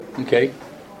Okay.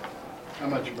 How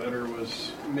much better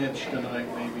was Mitch tonight?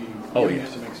 Maybe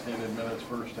some extended minutes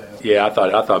first half. Yeah, I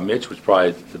thought Mitch was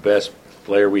probably the best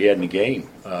player we had in the game.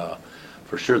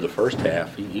 For sure, the first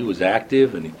half he was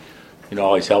active, and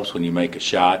always helps when you make a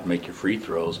shot, and make your free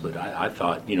throws. But I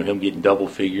thought him getting double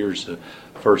figures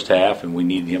first half, and we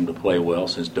needed him to play well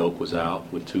since Doak was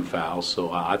out with 2 fouls.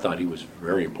 So I thought he was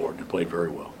very important and played very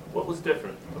well. What was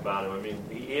different about him? I mean,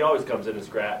 he always comes in and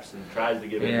scraps and tries to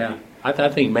give it. Yeah, I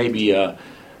think maybe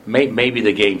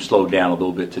the game slowed down a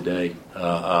little bit today.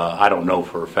 I don't know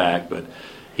for a fact, but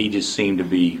he just seemed to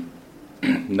be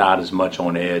not as much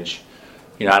on edge.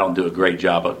 I don't do a great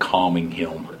job of calming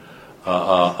him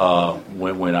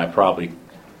when I probably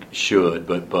should,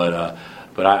 but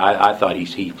I thought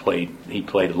he played a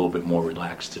little bit more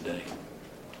relaxed today.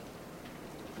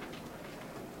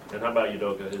 And how about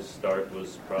Udoka? His start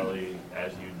was probably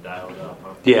as you dialed up,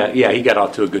 huh? Yeah, he got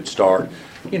off to a good start.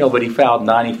 But he fouled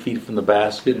 90 feet from the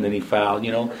basket, and then he fouled.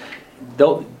 You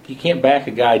can't back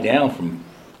a guy down from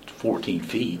 14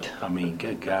 feet. I mean,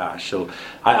 good gosh. So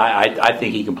I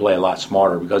think he can play a lot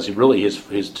smarter because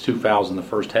his 2 fouls in the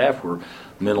first half were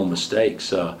mental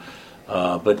mistakes. He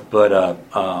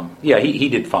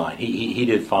did fine. He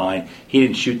did fine. He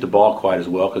didn't shoot the ball quite as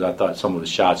well because I thought some of the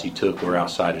shots he took were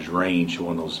outside his range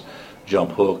on those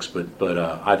jump hooks. But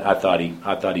I thought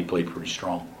he played pretty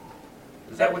strong.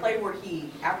 Is that play where he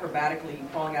acrobatically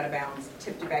falling out of bounds,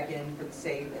 tipped it back in for the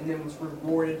save, and then was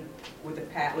rewarded with the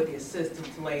assist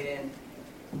to lay it in?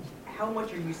 How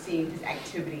much are you seeing his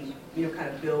activity, kind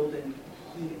of build and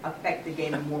affect the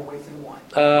game in more ways than one?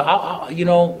 I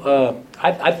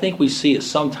think we see it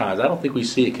sometimes. I don't think we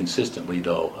see it consistently,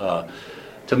 though.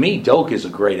 To me, Doak is a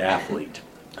great athlete.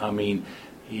 I mean,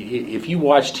 if you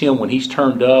watched him when he's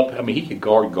turned up, I mean, he can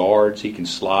guard guards, he can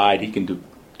slide, he can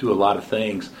do a lot of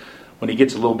things. When he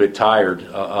gets a little bit tired,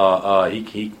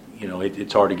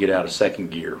 it's hard to get out of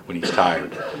second gear when he's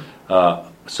tired.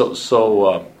 That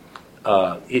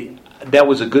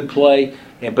was a good play,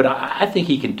 but I think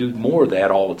he can do more of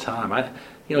that all the time.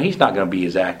 He's not going to be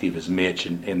as active as Mitch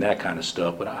and that kind of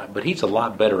stuff, but he's a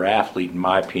lot better athlete in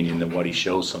my opinion than what he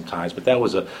shows sometimes. But that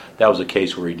was a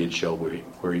case where he did show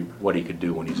what he could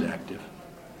do when he's active.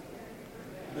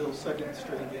 Bill's second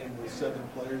straight game with 7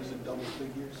 players in double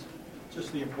figures.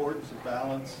 Just the importance of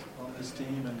balance on this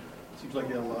team, and it seems like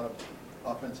you have a lot of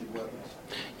offensive weapons.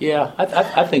 Yeah,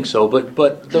 I think so. But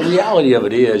the reality of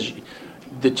it is,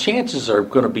 the chances are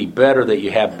going to be better that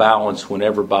you have balance when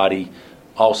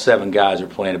all 7 guys are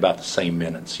playing about the same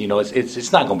minutes.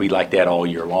 It's not going to be like that all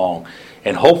year long,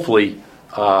 and hopefully,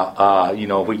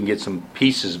 if we can get some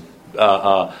pieces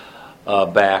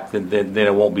back, then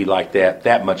it won't be like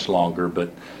that much longer.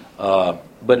 But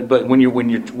when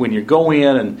you go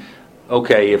in and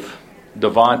okay, if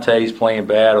Devontae's playing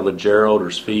bad or LeGerald or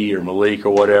Svi or Malik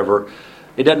or whatever,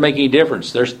 it doesn't make any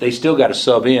difference. They still got to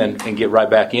sub in and get right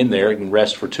back in there and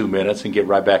rest for 2 minutes and get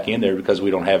right back in there because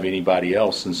we don't have anybody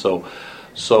else. And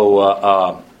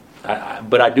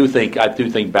but I do think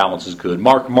balance is good.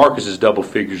 Marcus's double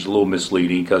figures is a little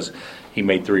misleading because he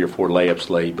made 3 or 4 layups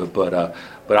late. But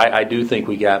I do think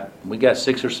we got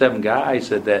 6 or 7 guys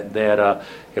that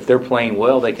if they're playing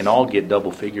well, they can all get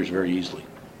double figures very easily.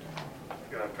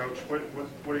 Coach,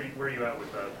 where are you at with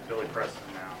Billy Preston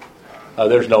now?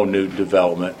 There's no new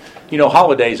development.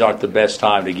 Holidays aren't the best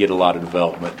time to get a lot of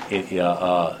development.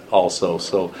 Also,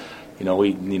 so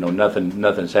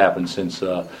nothing's happened since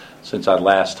I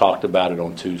last talked about it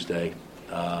on Tuesday.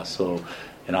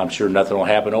 And I'm sure nothing will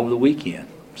happen over the weekend.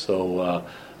 So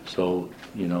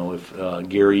if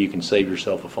Gary, you can save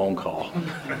yourself a phone call.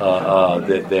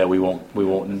 That we won't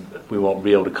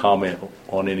be able to comment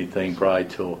on anything probably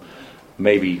till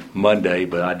maybe Monday,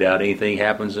 but I doubt anything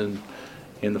happens in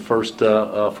the first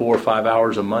 4 or 5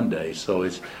 hours of Monday. So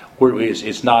it's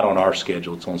not on our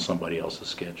schedule; it's on somebody else's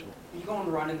schedule. You go on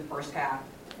the run in the first half.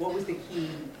 What was the key,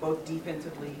 both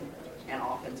defensively and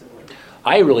offensively?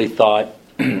 I really thought,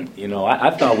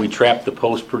 I thought we trapped the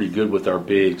post pretty good with our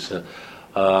bigs.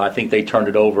 I think they turned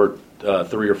it over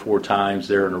 3 or 4 times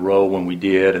there in a row when we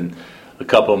did, and a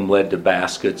couple of them led to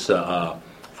baskets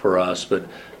for us, but.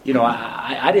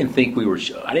 I didn't think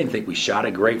we shot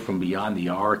it great from beyond the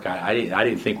arc. I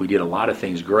didn't think we did a lot of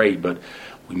things great, but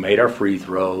we made our free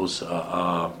throws.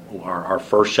 Our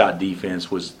first shot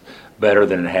defense was better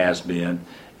than it has been,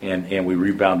 and we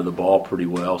rebounded the ball pretty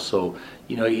well. So,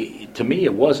 to me,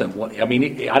 it wasn't.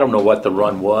 I don't know what the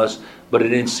run was, but it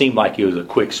didn't seem like it was a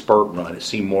quick spurt run. It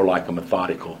seemed more like a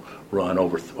methodical run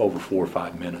over 4 or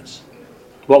 5 minutes.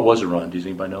 What was the run? Does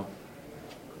anybody know?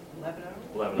 11-0.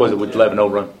 Was it with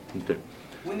 11-0 run? Okay.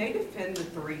 When they defend the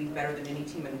 3 better than any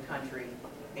team in the country,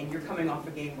 and you're coming off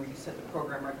a game where you set the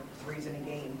program record for threes in a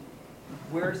game,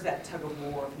 where's that tug of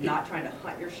war of not trying to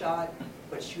hunt your shot,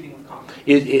 but shooting with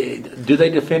confidence? Do they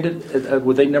defend it?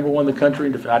 Were they number one in the country?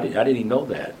 I didn't even know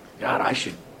that. God, I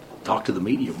should talk to the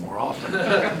media more often.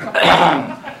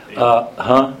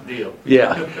 Deal.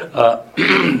 Yeah.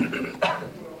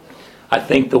 I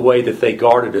think the way that they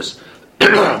guarded us,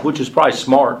 which is probably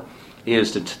smart,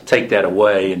 is to take that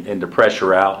away and to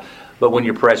pressure out. But when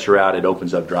you pressure out, it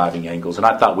opens up driving angles. And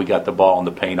I thought we got the ball in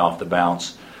the paint off the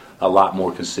bounce a lot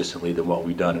more consistently than what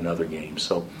we've done in other games.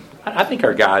 So I think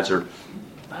our guys are.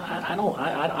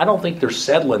 I don't think they're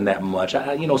settling that much.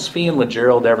 Svi and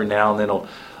LeGerald every now and then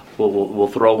will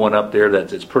throw one up there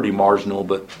that's pretty marginal.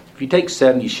 But if you take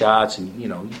 70 shots and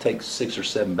you take 6 or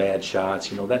 7 bad shots,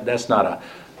 that's not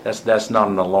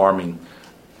an alarming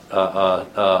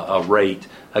rate.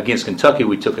 Against Kentucky,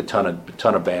 we took a ton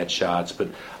of bad shots. But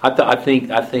I think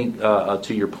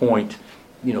to your point,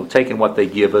 taking what they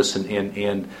give us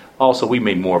and also we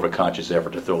made more of a conscious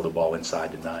effort to throw the ball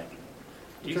inside tonight.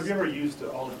 Have you ever used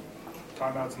all the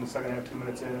timeouts in the second half, 2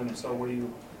 minutes in, and so what do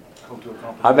you hope to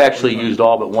accomplish? I've actually used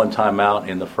all but one timeout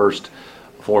in the first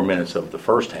 4 minutes of the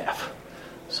first half.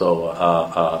 So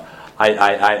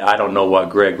I don't know what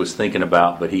Greg was thinking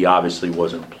about, but he obviously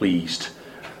wasn't pleased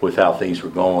with how things were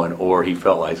going, or he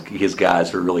felt like his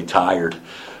guys were really tired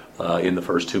in the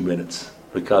first 2 minutes,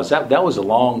 because that was a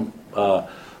long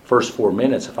first 4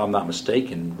 minutes, if I'm not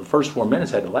mistaken. The first 4 minutes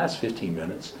had the last 15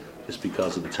 minutes just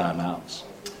because of the timeouts.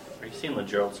 Are you seeing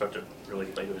LeGerald start to really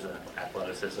play with his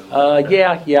athleticism?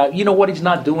 Yeah. You know what he's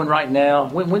not doing right now?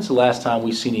 When's the last time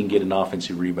we've seen him get an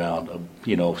offensive rebound,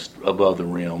 above the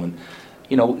rim? And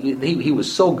he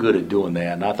was so good at doing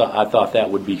that, and I thought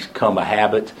that would become a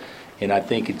habit. And I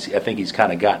think he's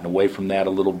kind of gotten away from that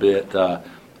a little bit.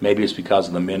 Maybe it's because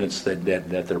of the minutes that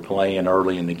they're playing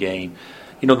early in the game.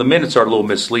 The minutes are a little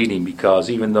misleading because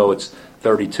even though it's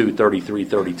 32, 33,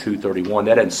 32, 31,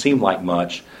 that doesn't seem like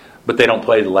much, but they don't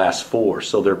play the last 4,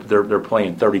 so they're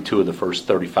playing 32 of the first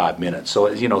 35 minutes.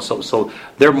 So so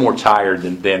they're more tired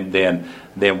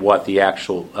than what the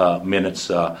actual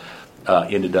minutes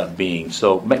ended up being.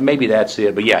 So maybe that's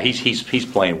it. But yeah, he's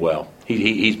playing well.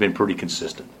 He's been pretty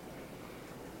consistent.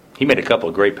 He made a couple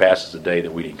of great passes today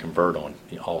that we didn't convert on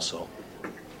also.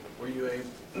 Were you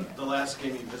the last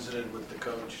game you visited with the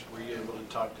coach, were you able to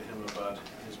talk to him about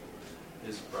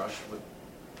his brush with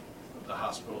the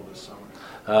hospital this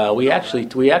summer? We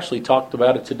actually talked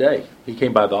about it today. He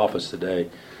came by the office today.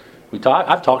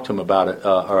 I've talked to him about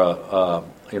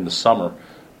it in the summer,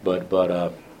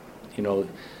 but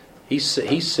he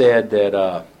said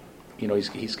that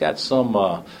he's got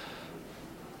some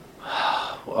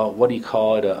what do you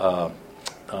call it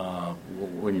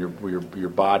when your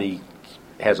body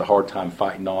has a hard time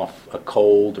fighting off a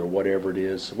cold or whatever it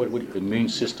is, what immune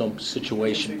system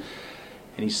situation.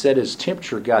 And he said his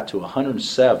temperature got to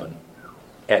 107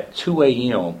 at 2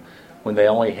 a.m. when they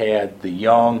only had the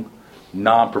young,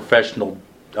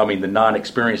 the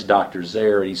non-experienced doctors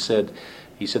there. And he said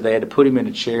they had to put him in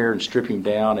a chair and strip him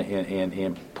down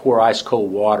and pour ice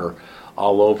cold water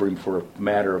all over him for a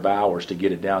matter of hours to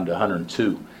get it down to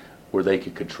 102 where they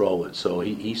could control it. So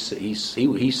he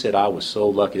said I was so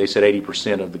lucky. They said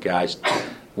 80% of the guys,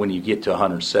 when you get to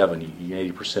 107,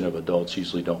 80% of adults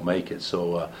usually don't make it.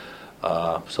 So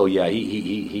yeah,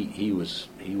 he was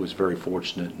very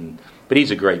fortunate, but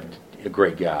he's a great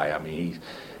guy. I mean,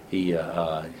 he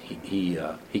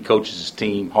coaches his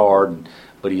team hard,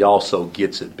 but he also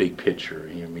gets it big picture.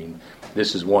 I mean,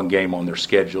 this is one game on their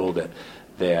schedule that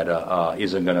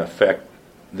isn't going to affect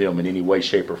them in any way,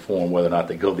 shape, or form whether or not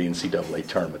they go to the NCAA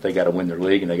tournament. They got to win their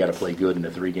league, and they got to play good in the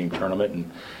 3-game tournament,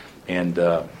 and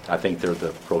I think they're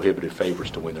the prohibitive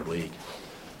favorites to win their league.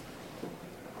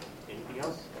 Anything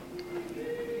else?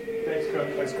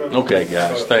 Thanks, Coach. Okay,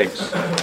 guys, thanks.